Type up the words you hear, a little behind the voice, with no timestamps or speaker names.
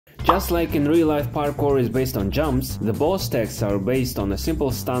Just like in real life parkour is based on jumps, the boss techs are based on a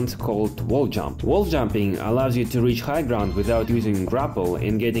simple stunt called wall jump. Wall jumping allows you to reach high ground without using grapple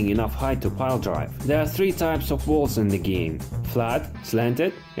and getting enough height to pile drive. There are three types of walls in the game: flat,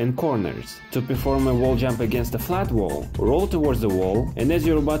 slanted, and corners. To perform a wall jump against a flat wall, roll towards the wall, and as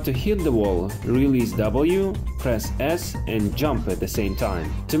you're about to hit the wall, release W, press S, and jump at the same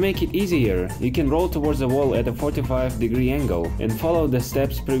time. To make it easier, you can roll towards the wall at a 45-degree angle and follow the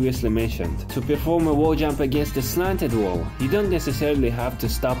steps previously mentioned. To perform a wall jump against a slanted wall, you don't necessarily have to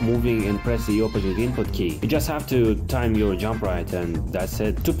stop moving and press the opposite input key. You just have to time your jump right, and that's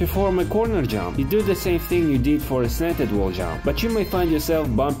it. To perform a corner jump, you do the same thing you did for a slanted wall jump, but you may find yourself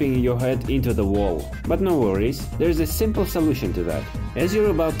bumping your head into the wall. But no worries, there's a simple solution to that. As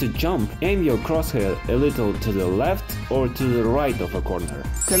you're about to jump, aim your crosshair a little to the left or to the right of a corner.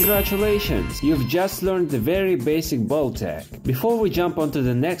 Congratulations! You've just learned the very basic ball tech. Before we jump onto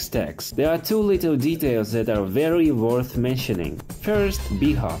the next techs, there are two little details that are very worth mentioning. First,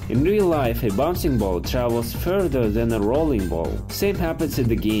 b-hop. In real life, a bouncing ball travels further than a rolling ball. Same happens in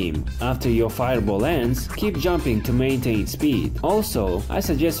the game. After your fireball ends, keep jumping to maintain speed. Also, I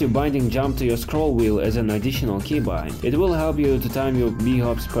suggest you binding jump to your scroll wheel as an additional keybind. It will help you to time your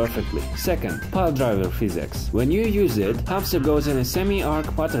b-hops perfectly. Second, pile driver physics. When you use it, hamster goes in a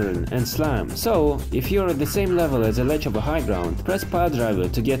semi-arc pattern and slam. So, if you're at the same level as a ledge of a high ground, press pile driver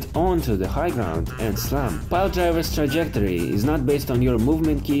to get onto the high ground and slam. Pile driver's trajectory is not based on your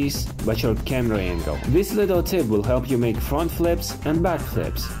movement keys, but your camera angle. This little tip will help you make front flips and back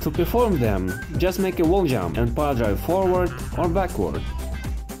flips. To perform them, just make a wall jump and pile drive forward or backward.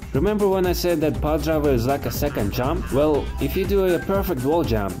 Remember when I said that pile driver is like a second jump? Well, if you do a perfect wall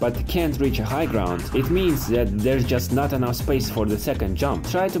jump but can't reach a high ground, it means that there's just not enough space for the second jump.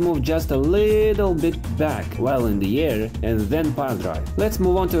 Try to move just a little bit back while in the air and then pile drive. Let's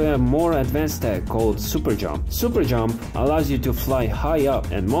move on to a more advanced tech called super jump. Super jump allows you to fly high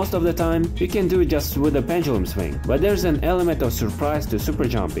up, and most of the time you can do it just with a pendulum swing. But there's an element of surprise to super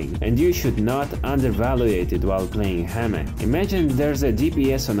jumping, and you should not undervalue it while playing hammock. Imagine there's a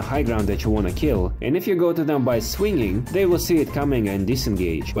DPS on high ground that you want to kill, and if you go to them by swinging, they will see it coming and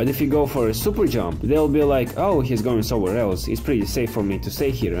disengage. But if you go for a super jump, they'll be like, oh, he's going somewhere else, it's pretty safe for me to stay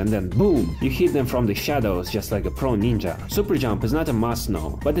here, and then boom, you hit them from the shadows just like a pro ninja. Super jump is not a must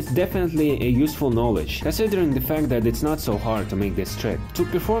know, but it's definitely a useful knowledge, considering the fact that it's not so hard to make this trick. To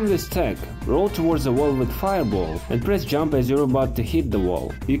perform this tech, roll towards the wall with fireball and press jump as you're about to hit the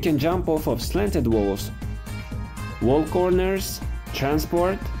wall. You can jump off of slanted walls, wall corners,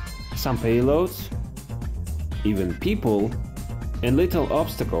 transport, some payloads, even people, and little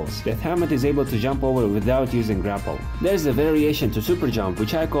obstacles that Hammett is able to jump over without using grapple. There's a variation to super jump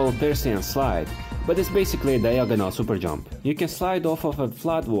which I call Persian slide, but it's basically a diagonal super jump. You can slide off of a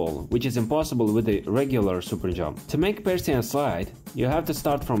flat wall, which is impossible with a regular super jump. To make Persian slide, you have to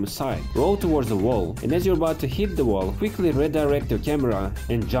start from a side, roll towards the wall, and as you're about to hit the wall, quickly redirect your camera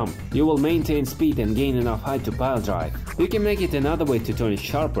and jump. You will maintain speed and gain enough height to pile drive. You can make it another way to turn it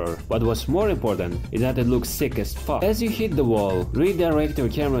sharper, but what's more important is that it looks sick as fuck. As you hit the wall, redirect your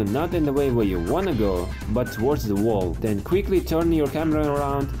camera not in the way where you wanna go, but towards the wall. Then quickly turn your camera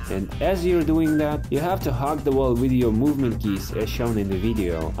around, and as you're doing that, you have to hug the wall with your movement keys as shown in the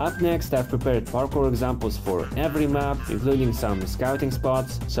video. Up next, I've prepared parkour examples for every map, including some scouting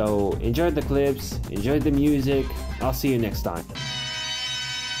spots, so enjoy the clips, enjoy the music, I'll see you next time.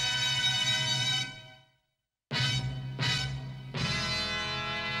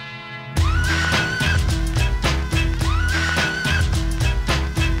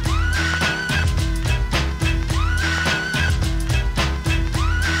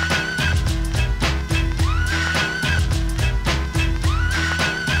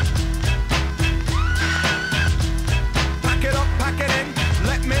 Pack it in,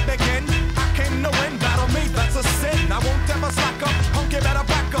 let me begin. I came to win, battle me, that's a sin. I won't ever slack up.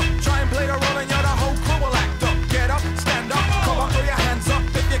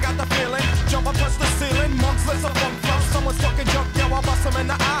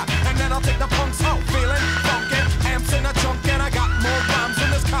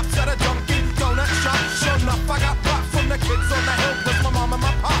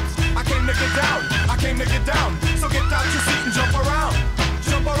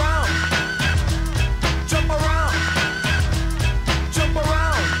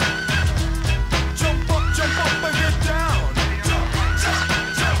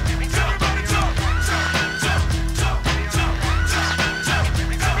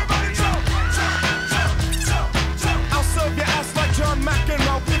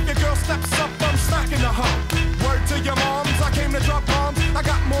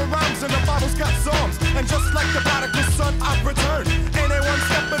 And just like the prodigal son, I've returned. Anyone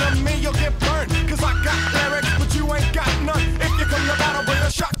stepping on me, you'll get burned. Cause I got lyrics, but you ain't got none. If you come to battle, bring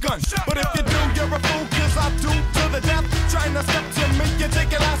a shotgun. But if you do, you're a fool, cause I do to the death. Trying to step to me, you take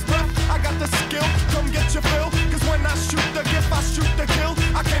your last breath. I got the skill, come get your fill. Cause when I shoot the gift, I shoot the kill.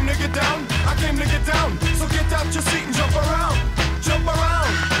 I came to get down, I came to get down. So get out your seat and jump around. Jump around.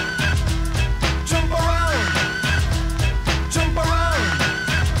 Jump around. Jump around.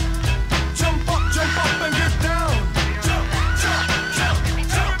 Jump up and get down. Jump, jump, jump, jump,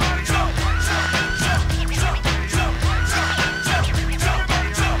 jump, jump, jump, jump, jump, jump, jump, jump,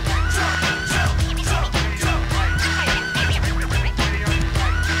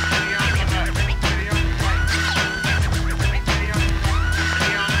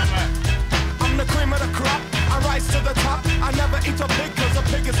 I'm the cream of the crop. I rise to the top. I never eat a pig cause a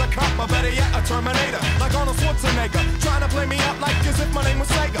pig is a cop. Or better yet, a Terminator. Like Arnold Schwarzenegger. Trying to play me up like as if my name was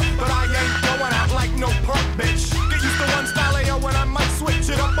Sega. But I ain't going out like no punk bitch. Get used to one style AO when I might switch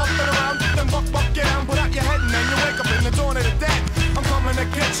it up and around. Then buck, get down, put out your head and then you wake up in the dawn of the dead. I'm coming to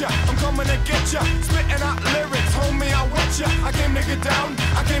get ya, I'm coming to get ya. Spitting out lyrics, homie, I want ya. I came to get down,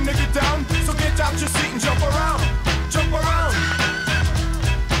 I came to get down. So get out your seat and jump around. Jump around.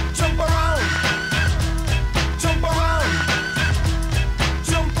 Jump around. Jump around.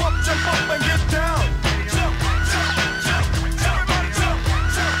 Jump up and get down. Jump, jump, jump, jump, jump, jump,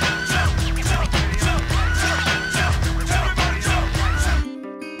 jump, jump, jump, jump, jump,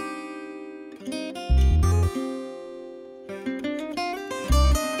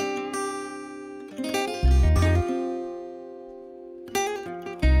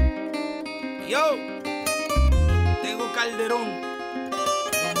 Yo, Tego Calderon,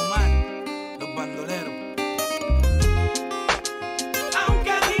 Omar, los Bandoleros.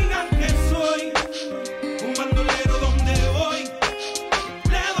 Aunque digan que soy un bandolero donde voy,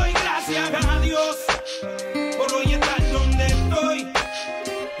 le doy gracias a Dios por hoy estar donde estoy.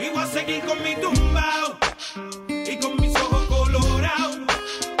 Y voy a seguir con mi tumbao y con mis ojos colorados,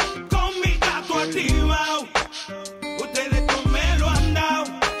 con mi gato activado. Ustedes no me lo han dado.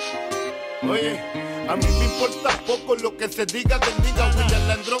 Oye, a mí me importa poco lo que se diga del nigga. William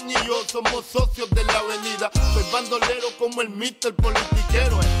Landrón y yo somos socios de la avenida. Soy bandolero como el Mr.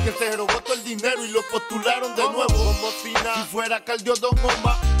 Politiquero, que se robó todo el dinero y lo postularon de nuevo. Como si fuera Calderon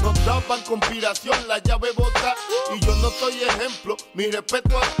Omar, nos daban conspiración, la llave bota. Y yo no soy ejemplo, mi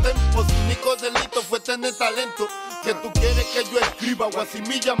respeto al tempo. Su único delito fue tener talento. Que tú quieres que yo escriba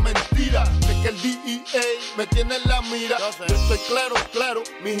guasimilla mentira. De que el DEA me tiene en la mira. Yo estoy claro,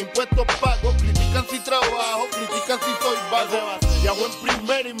 mis impuestos pago. Critican si trabajo, critican si soy vago. Y hago en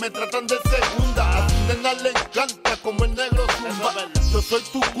primera y me tratan de segunda. A su nena le encanta como el negro zumba. Yo soy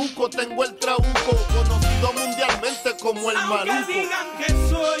tu cuco, tengo el trabuco, conocido mundialmente como el maluco. Aunque digan que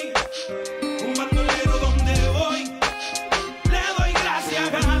soy un bandolero donde voy, le doy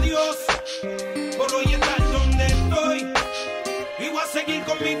gracias a Dios por hoy estar donde estoy. Y voy a seguir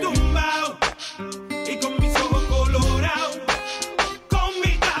con mi tumbao y con mis ojos colorados, con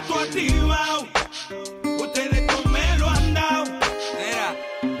mi gato activado. Ustedes no me lo han dado. Mira,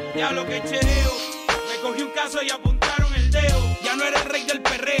 diablo que chereo. Me cogí un caso y apuntaron el dedo. Ya no era el rey del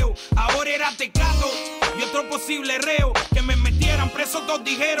perreo, ahora era Tecato y otro posible reo. Que me metieran preso, todos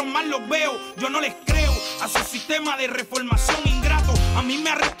dijeron, mal los veo. Yo no les creo a su sistema de reformación ingrato. A mí me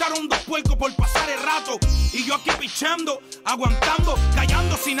arrestaron 2 puercos por pasar el rato. Y yo aquí pichando, aguantando,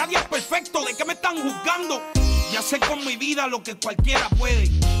 callando. Si nadie es perfecto, ¿de qué me están juzgando? Ya sé con mi vida lo que cualquiera puede.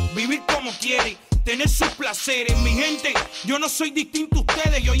 Vivir como quiere, tener sus placeres. Mi gente, yo no soy distinto a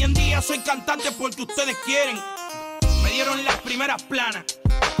ustedes. Y hoy en día soy cantante porque ustedes quieren. Me dieron las primeras planas.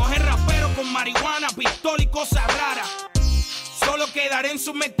 Coger rapero con marihuana, pistola y cosas raras. Solo quedaré en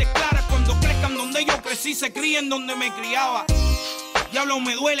sus mentes claras cuando crezcan donde yo crecí, se críen donde me criaba. Diablo,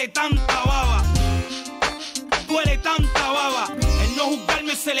 me duele tanta baba. Duele tanta baba. El no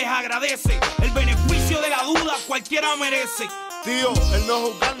juzgarme se les agradece. El beneficio de la duda cualquiera merece. Tío, el no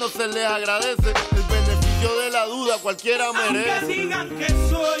juzgarnos se les agradece. El beneficio de la duda cualquiera merece. Aunque digan que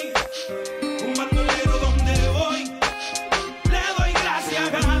soy un bandolero donde voy, le doy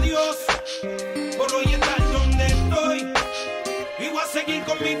gracias a Dios por hoy estar donde estoy. Y voy a seguir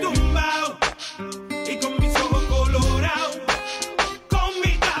con mi tumbao y con mis ojos colorados, con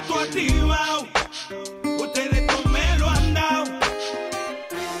mi gato activado. Ustedes no me lo han dado.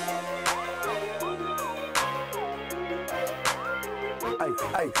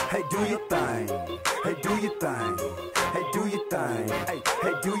 Hey, hey, do your thing. Hey, do your thing. Hey, do your thing. Hey,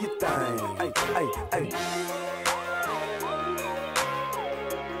 hey, do your thing. Hey, hey, hey.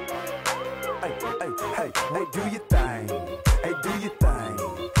 Hey, hey, hey, hey, do your thing. Hey, do your thing.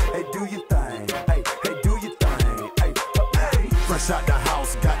 Hey, do your thing. Hey, hey, Fresh out the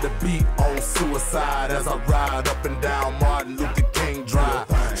house, got the beat on suicide as I ride up and down Martin Luther King Drive.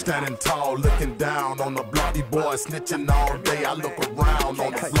 Standing tall, looking down on the block. These boys snitching all day. I look around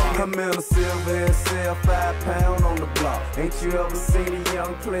on the block. I'm in a silver SL, 5 pound on the block. Ain't you ever seen a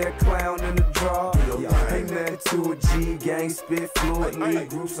young player clown in the draw? Ain't nothing to a G gang, spit fluently.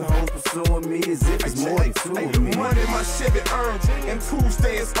 Groups of hoes pursuing me as if it's more than two of me. Money my Chevy earned, and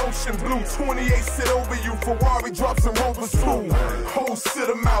Tuesday is ocean blue. 28 sit over you, Ferrari drops and Rovers too. Hoes sit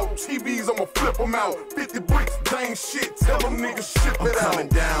them out, TVs I'ma flip them out. 50 bricks, dang shit, tell them niggas ship it out. Coming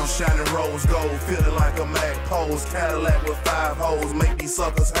down, shining rose gold, feeling like a Mac pose. Cadillac with 5 hoes, make these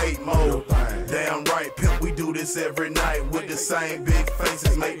suckers hate mode. Damn right, pimp, we do this every night with the same big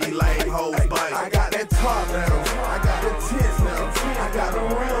faces, make these lame hoes bite. I got that top now, I got the tits now, I got the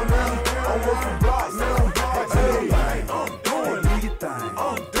real now, I'm working blocks now. Hey, Do your thing,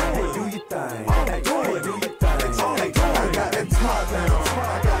 do your thing, do your thing. I got that top now,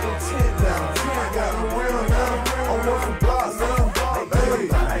 I got the tits now, I got the real now, I'm working blocks now. Do your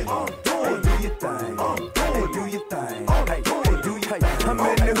thing, do your thing, do your thing. I'm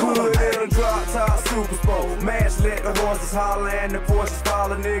in the hood in a drop top super sport. Mash let the horses holler and the Porsches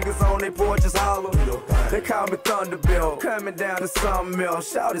follow. Niggas on their porches holler. They call me Thunderbolt. Coming down to something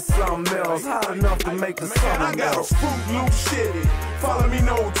else. Shout it something else. Hot enough to make the summer I got a melt. Fruit Loop shitty. Follow me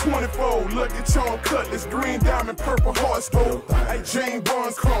no 24. Look at John Cutlass, green diamond, purple heart stove. Hey, Jane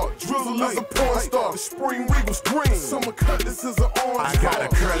Barnes car, Drizzle is a porn star. The Spring Regal's green, Summer Cutlass is an orange. I got a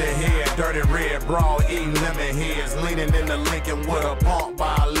curly head, dirty red, broad eating lemon heads. Leaning in the Lincoln with a pump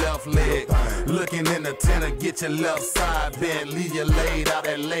by a left leg. Looking in the tenor, get your left side bent. Leave you laid out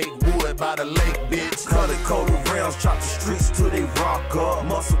at Lakewood by the lake, bitch. Color coded rails, chop the streets till they rock up.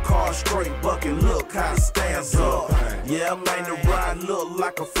 Muscle car straight bucket, look how it stands up. Yeah, I made the ride look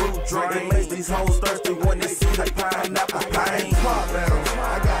like a fruit drink. It makes these hoes thirsty when they see the pineapple pain. Top now,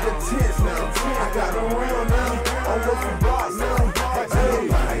 I got the tits now, I got the real now, I'm working blocks now.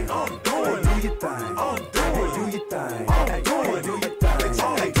 Hey, Do your thing, do your thing, do your thing.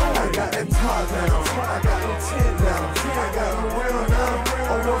 I got that top now, I got the tits now, I got the real now,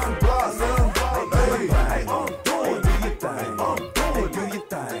 I'm working blocks now. Hey, Do your thing, do your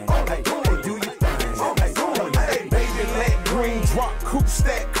thing, do your thing. hey, baby, let green drop, coupe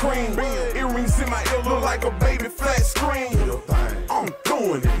stack cream. Earrings in my ear look like a baby flat screen. I'm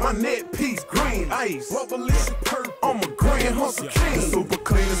doing it, my neck piece green ice, rubberlicious purple. I'm a grand hustle king. The super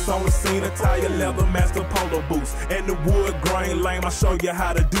cleanest on the scene, Italian leather master polo boots, and the wood grain lame. I show you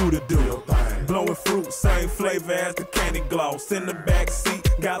how to do the do. Blowing fruit, same flavor as the candy gloss. In the back seat,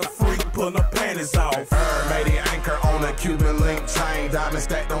 got a freak pulling her panties off. Made the anchor on a Cuban link chain. Diamond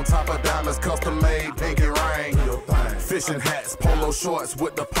stacked on top of diamonds, custom made pinky ring. Fishing hats, polo shorts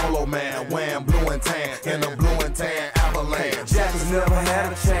with the polo man. Wearing blue and tan in a blue and tan avalanche. Jackers never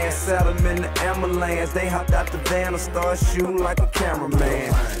had a chance, sat them in the ambulance. They hopped out the van and started shooting like a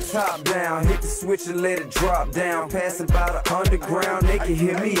cameraman. Top down, hit the switch and let it drop down. Passing by the underground, they can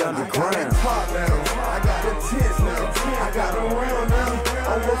hear me underground. Top now, I got the tits now, I got the real now,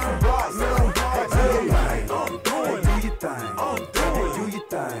 I'm working blocks now. Hey, Do your thing, do your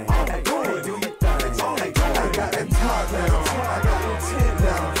thing, do your thing. I got that top now, I got the tits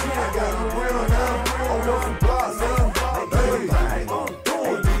now, I got the real now, I'm working blocks now. Hey,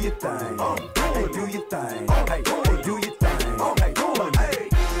 Do your thing, do your thing, do your thing. Hey. do your thing.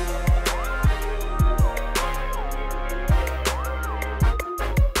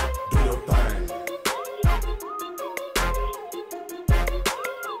 Do your thing.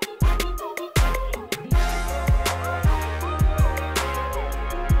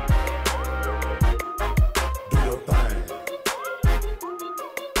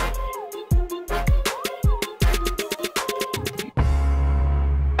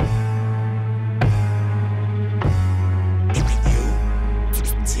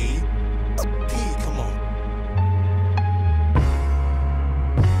 Come on.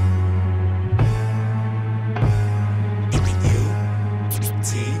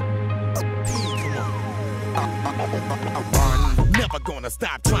 Never gonna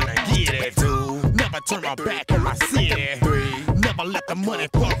stop trying to get it, dude. Never turn my back on my city. Never let the money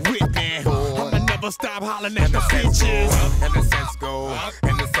fuck with me. I'ma never stop hollering at the bitches. And the sense go,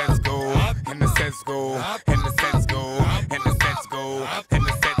 and the sense go, and the sense go, and the sense go, and the sense go, and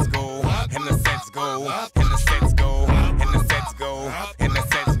the sense go, and the sense go, and the sense go, and the sense go, and the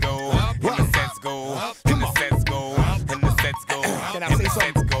sense go, and the sense go, and the sense go, and the sense go. Can I say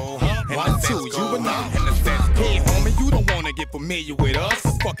something? 1, 2, Juvenile. Hey, homie, you don't wanna get familiar with us.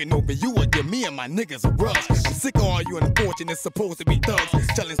 fucking over you or give me and my niggas a rush. I'm sick of all you unfortunate supposed to be thugs,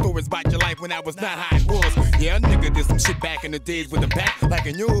 telling stories about your life when I was not how it was. Yeah, a nigga did some shit back in the days with the back, like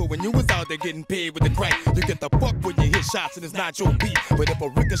in you when you was out there getting paid with the crack. You get the fuck when you hit shots and it's not your beat, but if a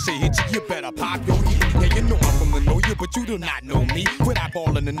ricochet hit you, you better pop your heat. Yeah, you know I'm from the know you, but you do not know me. Quit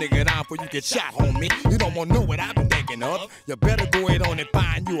eyeballing the nigga down before you get shot, homie. You don't wanna know what I've been thinking of. You better go ahead on and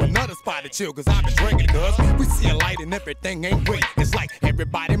find you another spot to chill, cause I've been drinking, cuz we see a light and everything ain't great. It's like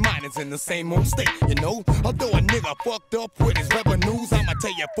everybody mind is in the same old state, you know. Although a nigga fucked up with his revenues, I'ma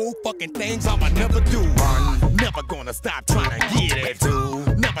tell you 4 fucking things I'ma never do. One, never gonna stop trying to get it.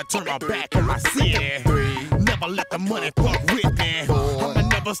 2, never turn my back on my city. 3, never let the money fuck with me. 4, I'ma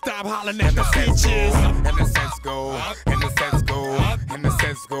never stop hollering at the bitches. And the sense go, and the sense go, and the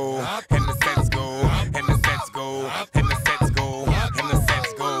sense go, and the sense go, and the sense go, and the sense go, and the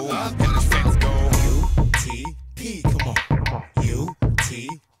sense go, and the sense go. UTP, come on.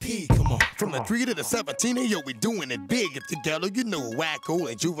 UTP, come on. From the 3 to the 17, yo, we doing it big. If together, you know Wacko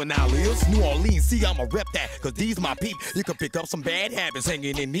and Juvenile is. New Orleans, see, I'ma rep that, cause these my peep. You can pick up some bad habits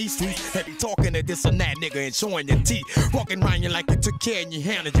hanging in these streets. Heavy talking to this and that nigga and showing your teeth. Walking around you like you took care and you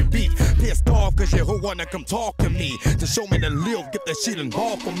handled your beat. Pissed off cause your hoe wanna come talk to me. To show me the live, get that shit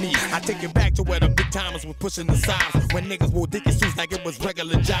involved for me. I take it back to where the big timers was pushing the sides. When niggas wore dickie suits like it was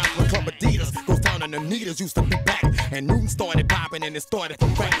regular jobs. When Club Adidas, goes down and the Neaters used to be back. And Newton started popping and it started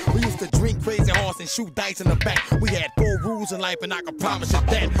from crack. We used to drink crazy horse and shoot dice in the back. We had 4 rules in life and I can promise you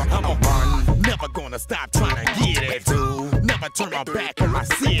that I'm a 1, never gonna stop trying to get it. 2, never turn my back on my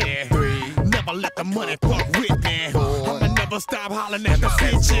city. 3, never let the money fuck with me. 4, I'ma never stop hollering at the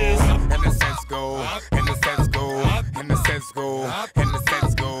bitches. And the sense go, and the sense go, and the sense go, and the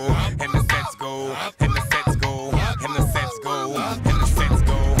sense go, and the sense go, and the sense go, and the sense go, and the sense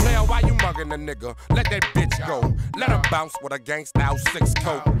go. Player, why you mugging a nigga? Let that bitch go. Let her bounce with a gangsta 6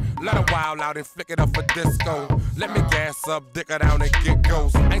 coat. Let her wild out and flick it up for disco. Let me gas up, dick her down and get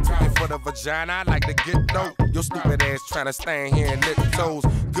ghost. Ain't tweaking for the vagina, I like to get dope. Your stupid ass tryna stand here and lick toes.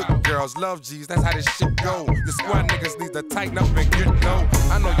 Good girls love G's, that's how this shit go. The squad niggas need to tighten up and get low.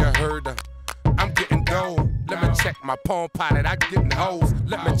 I know you heard her. I'm getting dough. Let me check my palm pilot, I getting hoes.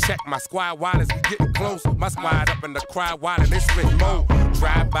 Let me check my squad wallets, we getting close. My squad up in the crowd wallet, they spit more.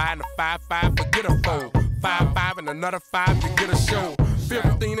 Drive by in the 5-5, forget a foe. 5-5 and another 5, you get a show.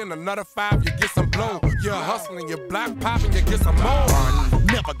 15 and another 5, you get some blow. You're hustling, you're block popping, you get some more. 1,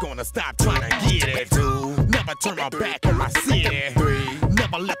 never gonna stop trying to get it. 2, never turn my back on my city. 3,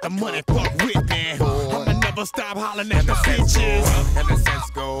 never let the money fuck with me. 4, I'ma never stop hollering at the bitches. And the sense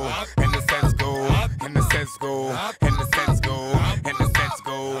go, and the sense go, and the sense go, and the sense go, and the sense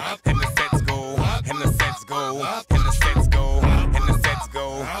go, and the sense go, and the sense go, and the sense go, and the sense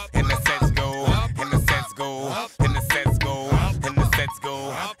go, and the sense go, and the sense go, and the sense go, and the sense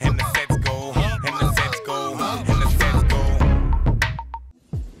go, and the sense go, and the sense go, and the sense go.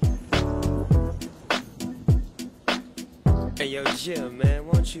 Hey yo, Jim, man,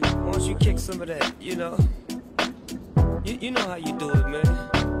 won't you kick some of that? You know how you do it, man.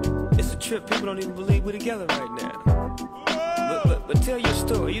 It's a trip. People don't even believe we're together right now. But tell your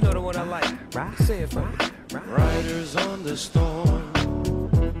story. You know the one I like. Right. Say it for me. Riders on the storm.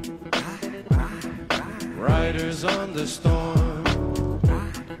 Riders on the storm.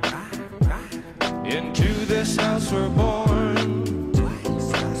 Into this house we're born.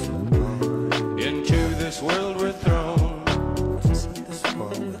 Into this world we're thrown.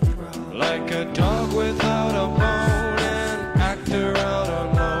 Like a dog without a bone, an actor out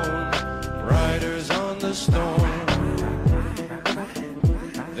alone. Riders on the storm.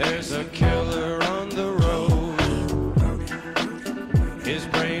 There's a killer on the road. His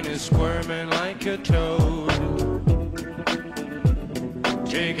brain is squirming like a toad.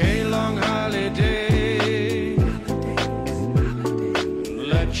 Take a long holiday.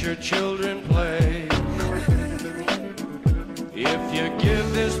 Let your children play. If you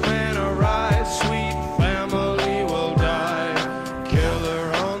give this man a ride, sweet family will die.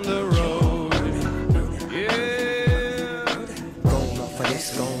 Killer on the road. Yeah. Going off for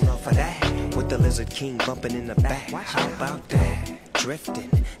this, going off for that. With the Lizard King bumping in the back. How about that? Drifting,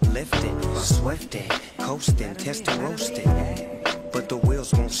 lifting, swifting, coasting, testing, roasting. But the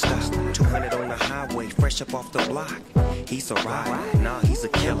wheels won't stop. 200 on the highway, fresh up off the block. He's a rider, nah, he's a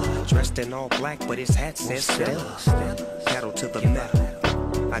killer. Dressed in all black, but his hat says Stella. Pedal to the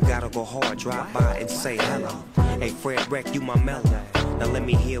metal. I gotta go hard, drive by and say hello. Hey, Fredwreck, you my mellow. Now let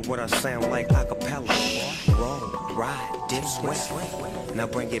me hear what I sound like a cappella. Roll, ride, dip, sweat. Now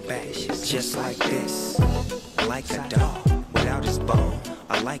bring it back, just like this. Like a dog without his bone.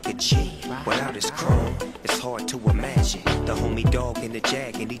 I like a G without his chrome. It's hard to imagine the homie Dogg in the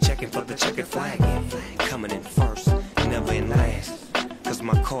jag, and he checking for the checkered flag. Coming in first, never in last, cause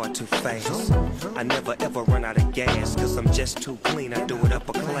my car too fast. I never ever run out of gas, cause I'm just too clean, I do it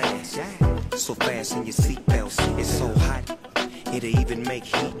upper class. So fast in your seatbelts, it's so hot, it'll even make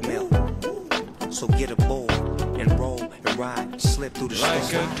heat melt. So get aboard and roll and ride, slip through the storm.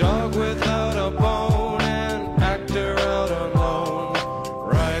 Like a dog without a bone, an actor out alone,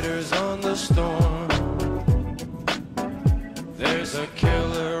 riders on the storm. There's a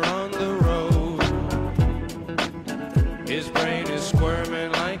killer on the road, his brain is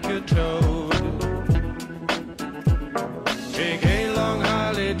squirming like a toad. Take a long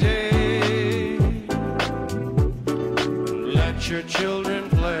holiday, let your children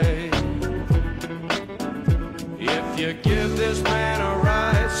play. If you give this man a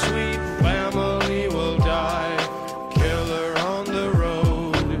ride, sweet family will die. Killer on the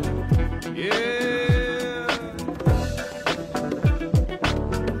road, yeah.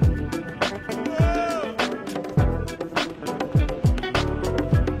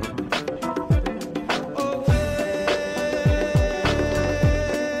 Away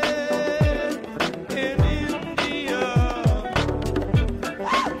in India.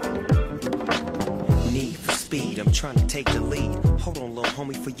 Need for speed, I'm trying to take the lead. Hold on, little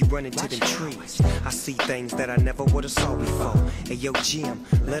homie, before you run into them trees. I see things that I never would've saw before. Hey, yo, Jim,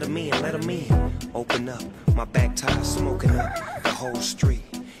 let him in, let him in. Open up, my back tire smoking up the whole street.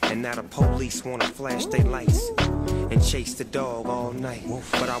 And now the police wanna flash their lights and chase the dog all night.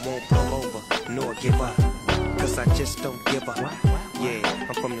 But I won't pull over, nor give up, cause I just don't give up. Yeah,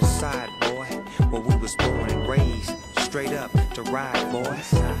 I'm from the side, boy, where we was born and raised. Straight up to ride,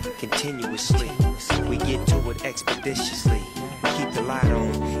 boys, continuously. We get to it expeditiously. Keep the light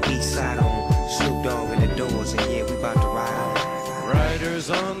on, east side on, Snoop Dogg in the doors, and yeah, we about to ride. Riders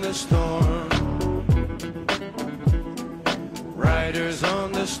on the storm, riders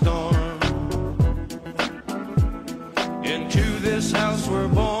on the storm. Into this house we're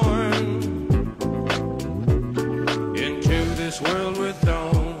born, into this world we're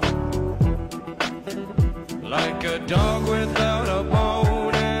thrown. Like a dog without a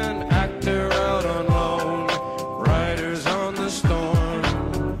bone, an actor out on loan, riders on the storm.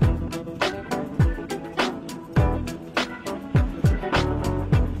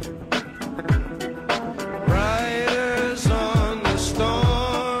 Riders on the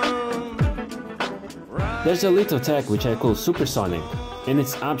storm. There's a little tech which I call supersonic, and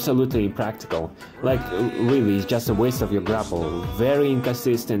it's absolutely impractical. Like, really, it's just a waste of your grapple. Very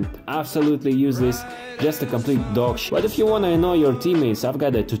inconsistent, absolutely useless, just a complete dog shit. But if you wanna annoy your teammates, I've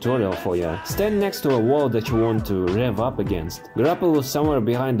got a tutorial for you. Stand next to a wall that you want to rev up against. Grapple somewhere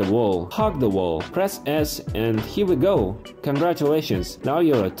behind the wall, hug the wall, press S, and here we go. Congratulations, now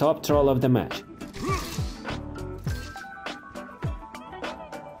you're a top troll of the match.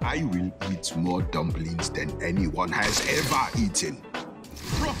 I will eat more dumplings than anyone has ever eaten.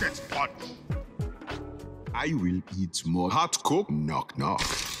 Rocket punch! I will eat more hot cook. Knock knock.